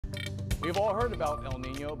We've all heard about El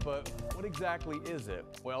Nino, but what exactly is it?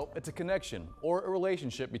 Well, it's a connection or a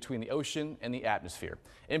relationship between the ocean and the atmosphere,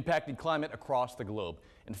 impacting climate across the globe.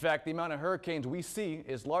 In fact, the amount of hurricanes we see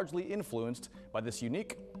is largely influenced by this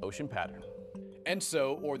unique ocean pattern.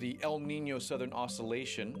 ENSO, or the El Nino Southern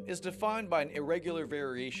Oscillation, is defined by an irregular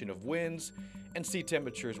variation of winds and sea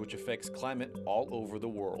temperatures which affects climate all over the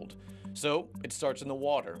world. So, it starts in the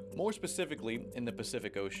water, more specifically in the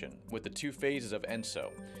Pacific Ocean, with the two phases of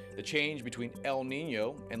ENSO. The change between El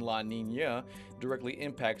Nino and La Niña directly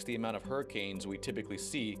impacts the amount of hurricanes we typically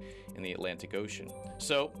see in the Atlantic Ocean.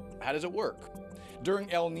 So, how does it work?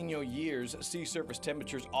 During El Nino years, sea surface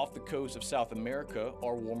temperatures off the coast of South America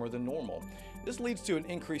are warmer than normal. This leads to an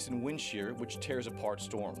increase in wind shear, which tears apart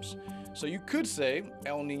storms. So you could say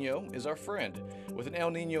El Nino is our friend. With an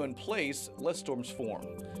El Nino in place, less storms form.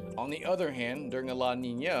 On the other hand, during a La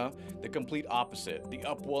Niña, the complete opposite. The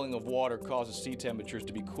upwelling of water causes sea temperatures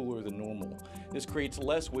to be cooler than normal. This creates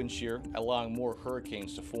less wind shear, allowing more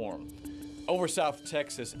hurricanes to form. Over South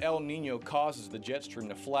Texas, El Nino causes the jet stream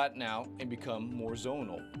to flatten out and become more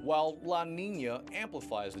zonal, while La Niña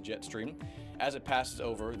amplifies the jet stream as it passes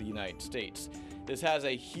over the United States. This has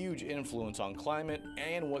a huge influence on climate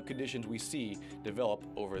and what conditions we see develop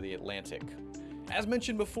over the Atlantic. As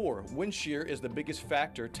mentioned before, wind shear is the biggest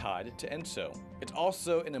factor tied to ENSO. It's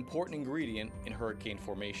also an important ingredient in hurricane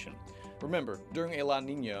formation. Remember, during a La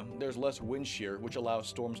Niña, there's less wind shear, which allows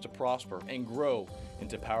storms to prosper and grow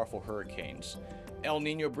into powerful hurricanes. El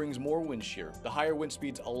Nino brings more wind shear. The higher wind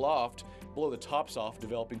speeds aloft blow the tops off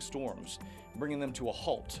developing storms, bringing them to a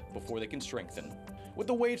halt before they can strengthen. With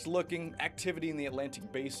the way it's looking, activity in the Atlantic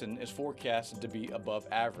Basin is forecasted to be above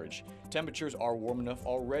average. Temperatures are warm enough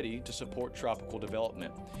already to support tropical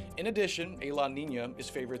development. In addition, a La Niña is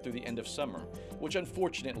favored through the end of summer, which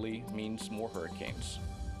unfortunately means more hurricanes.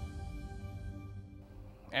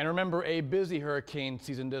 And remember, a busy hurricane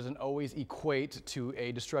season doesn't always equate to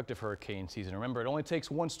a destructive hurricane season. Remember, it only takes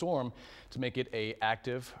one storm to make it an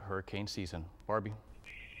active hurricane season. Barbie.